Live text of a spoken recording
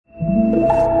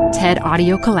TED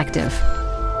Audio Collective.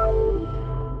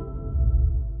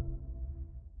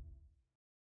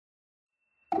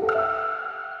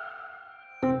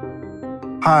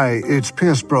 Hi, it's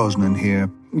Pierce Brosnan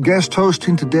here, guest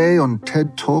hosting today on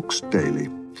TED Talks Daily.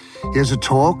 Here's a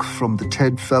talk from the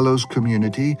TED Fellows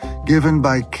community given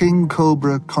by king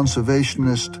cobra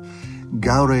conservationist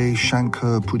Gowri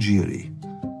Shankar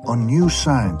on new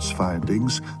science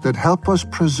findings that help us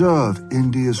preserve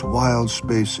India's wild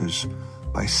spaces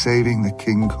by saving the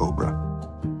king cobra.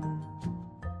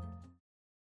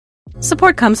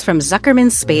 Support comes from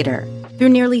Zuckerman Spader. Through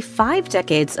nearly 5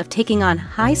 decades of taking on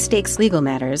high-stakes legal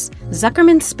matters,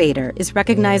 Zuckerman Spader is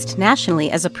recognized nationally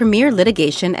as a premier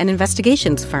litigation and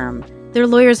investigations firm. Their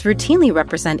lawyers routinely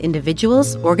represent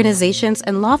individuals, organizations,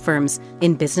 and law firms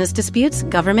in business disputes,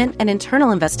 government and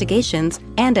internal investigations,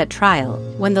 and at trial,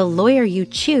 when the lawyer you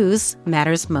choose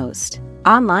matters most.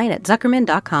 Online at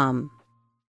Zuckerman.com.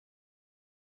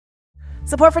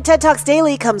 Support for TED Talks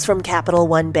Daily comes from Capital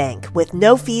One Bank. With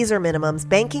no fees or minimums,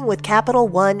 banking with Capital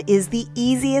One is the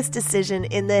easiest decision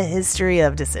in the history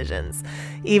of decisions.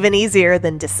 Even easier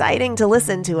than deciding to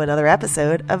listen to another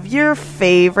episode of your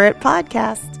favorite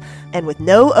podcast. And with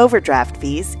no overdraft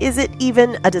fees, is it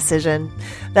even a decision?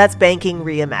 That's banking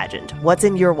reimagined. What's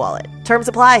in your wallet? Terms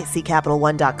apply. See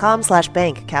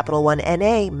CapitalOne.com/bank. Capital One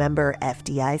N.A. member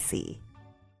FDIC.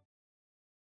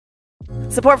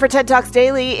 Support for TED Talks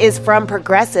Daily is from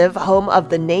Progressive, home of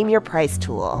the Name Your Price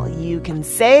tool. You can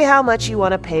say how much you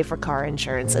want to pay for car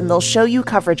insurance, and they'll show you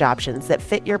coverage options that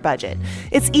fit your budget.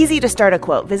 It's easy to start a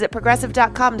quote. Visit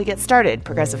Progressive.com to get started.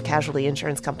 Progressive Casualty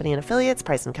Insurance Company and Affiliates.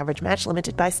 Price and coverage match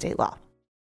limited by state law.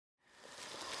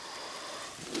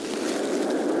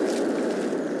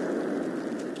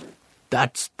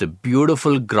 That's the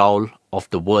beautiful growl of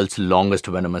the world's longest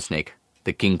venomous snake,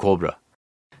 the king cobra.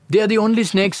 They are the only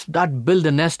snakes that build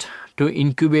a nest to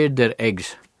incubate their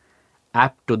eggs.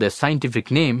 Apt to their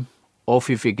scientific name,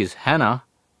 Ophiophagus hana,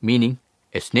 meaning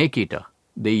a snake eater.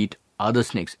 They eat other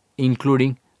snakes,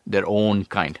 including their own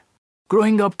kind.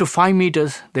 Growing up to 5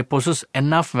 meters, they possess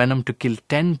enough venom to kill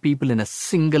 10 people in a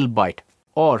single bite,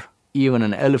 or even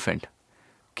an elephant.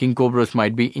 King cobras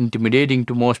might be intimidating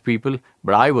to most people,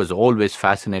 but I was always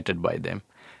fascinated by them.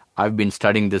 I've been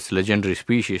studying this legendary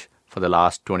species for the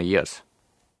last 20 years.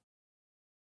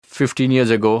 15 years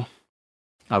ago,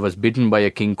 I was bitten by a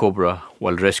king cobra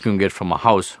while rescuing it from a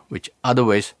house which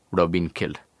otherwise would have been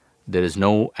killed. There is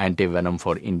no antivenom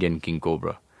for Indian king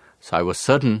cobra, so I was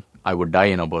certain I would die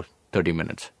in about 30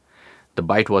 minutes. The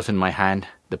bite was in my hand.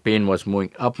 The pain was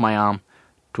moving up my arm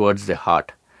towards the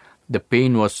heart. The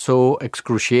pain was so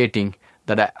excruciating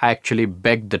that I actually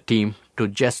begged the team to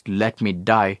just let me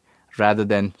die rather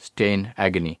than stay in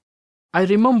agony. I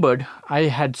remembered I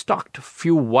had stocked a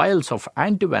few vials of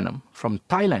antivenom from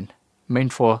Thailand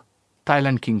meant for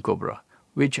Thailand king cobra,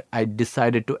 which I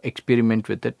decided to experiment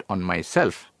with it on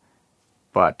myself.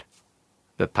 But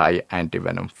the Thai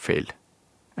antivenom failed,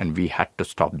 and we had to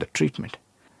stop the treatment.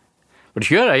 But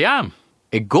here I am,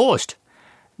 a ghost.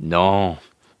 No,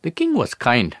 the king was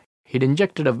kind. He'd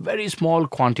injected a very small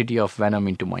quantity of venom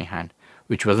into my hand,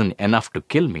 which wasn't enough to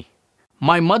kill me.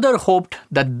 My mother hoped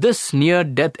that this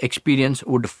near-death experience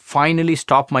would finally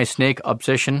stop my snake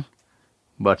obsession,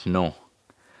 but no.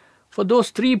 For those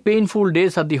 3 painful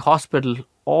days at the hospital,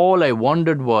 all I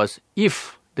wondered was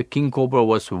if the king cobra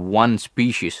was one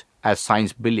species, as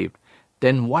science believed,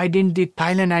 then why didn't the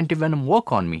Thailand antivenom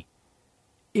work on me?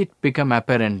 It became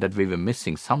apparent that we were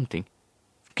missing something.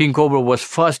 King cobra was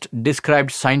first described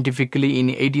scientifically in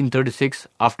 1836,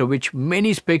 after which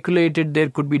many speculated there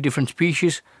could be different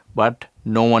species, but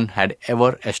no one had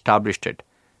ever established it.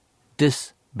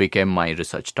 This became my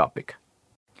research topic.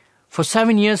 For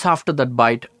 7 years after that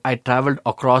bite, I traveled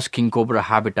across king cobra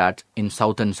habitats in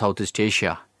South and Southeast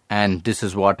Asia, and this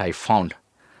is what I found.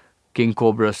 King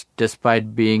cobras,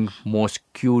 despite being most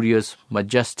curious,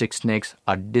 majestic snakes,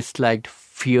 are disliked,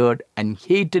 feared, and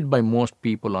hated by most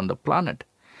people on the planet.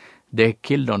 They're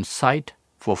killed on sight,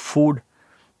 for food,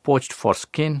 poached for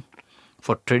skin,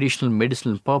 for traditional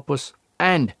medicinal purpose,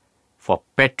 and for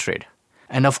pet trade.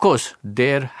 And of course,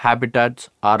 their habitats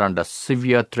are under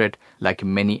severe threat like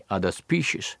many other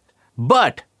species.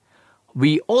 But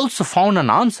we also found an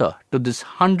answer to this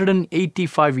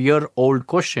 185-year-old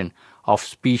question of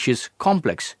species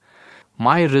complex.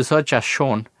 My research has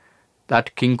shown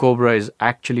that king cobra is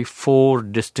actually 4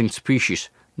 distinct species,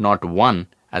 not one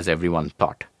as everyone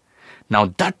thought.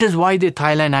 Now that is why the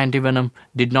Thailand antivenom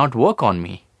did not work on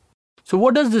me. So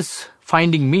what does this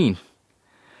finding mean?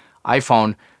 I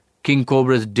found king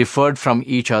cobras differed from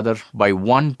each other by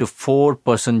 1 to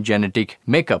 4% genetic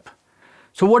makeup.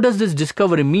 So what does this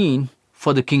discovery mean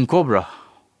for the king cobra?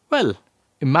 Well,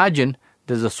 imagine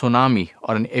there's a tsunami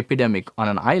or an epidemic on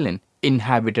an island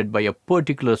inhabited by a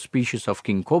particular species of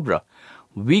king cobra.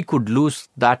 We could lose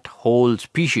that whole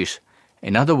species.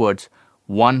 In other words,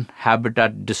 one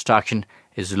habitat destruction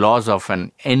is loss of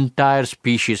an entire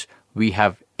species we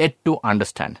have yet to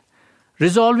understand.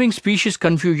 Resolving species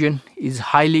confusion is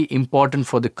highly important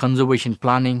for the conservation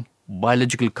planning,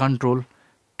 biological control,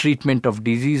 treatment of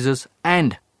diseases,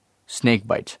 and snake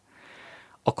bites.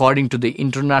 According to the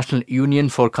International Union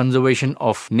for Conservation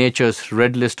of Nature's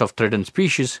Red List of Threatened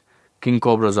Species, king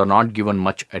cobras are not given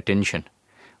much attention.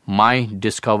 My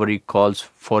discovery calls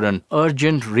for an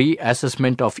urgent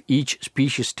reassessment of each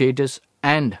species status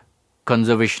and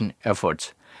conservation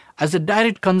efforts. As a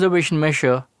direct conservation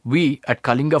measure, we at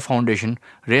Kalinga Foundation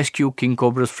rescue king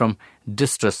cobras from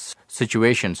distress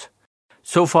situations.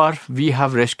 So far, we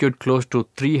have rescued close to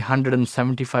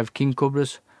 375 king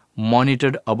cobras,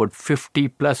 monitored about 50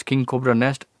 plus king cobra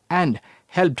nests, and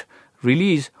helped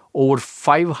release over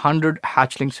 500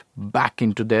 hatchlings back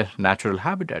into their natural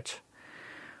habitats.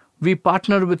 We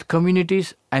partner with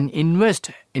communities and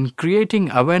invest in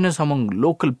creating awareness among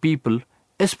local people,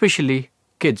 especially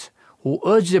kids, who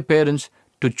urge their parents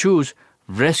to choose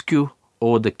rescue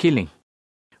over the killing.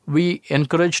 We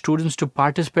encourage students to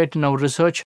participate in our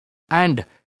research and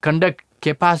conduct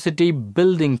capacity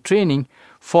building training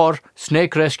for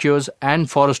snake rescuers and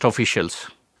forest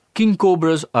officials. King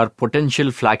cobras are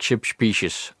potential flagship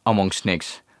species among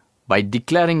snakes. By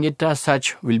declaring it as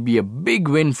such will be a big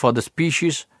win for the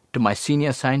species, to my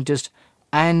senior scientists,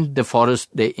 and the forest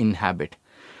they inhabit.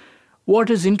 What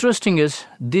is interesting is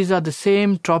these are the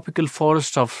same tropical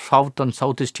forests of South and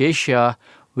Southeast Asia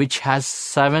which has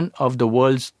 7 of the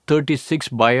world's 36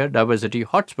 biodiversity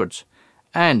hotspots,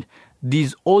 and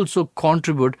these also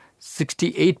contribute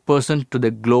 68% to the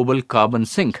global carbon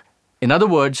sink. In other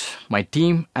words, my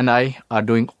team and I are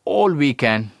doing all we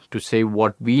can to save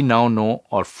what we now know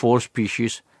are 4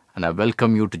 species, and I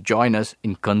welcome you to join us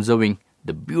in conserving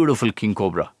the beautiful king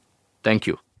cobra. Thank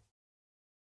you.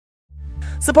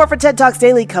 Support for TED Talks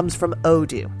Daily comes from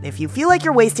Odoo. If you feel like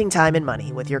you're wasting time and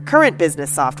money with your current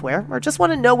business software or just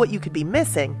want to know what you could be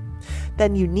missing,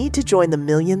 then you need to join the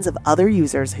millions of other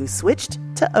users who switched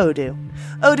to Odoo.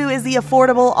 Odoo is the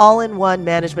affordable all-in-one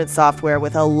management software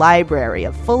with a library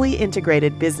of fully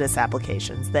integrated business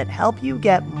applications that help you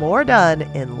get more done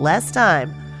in less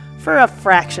time for a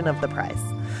fraction of the price.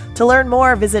 To learn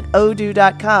more, visit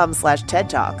odoo.com/TED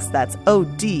Talks. That's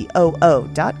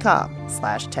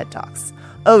ODOO.com/TED Talks.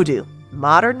 Odoo,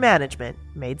 modern management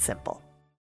made simple.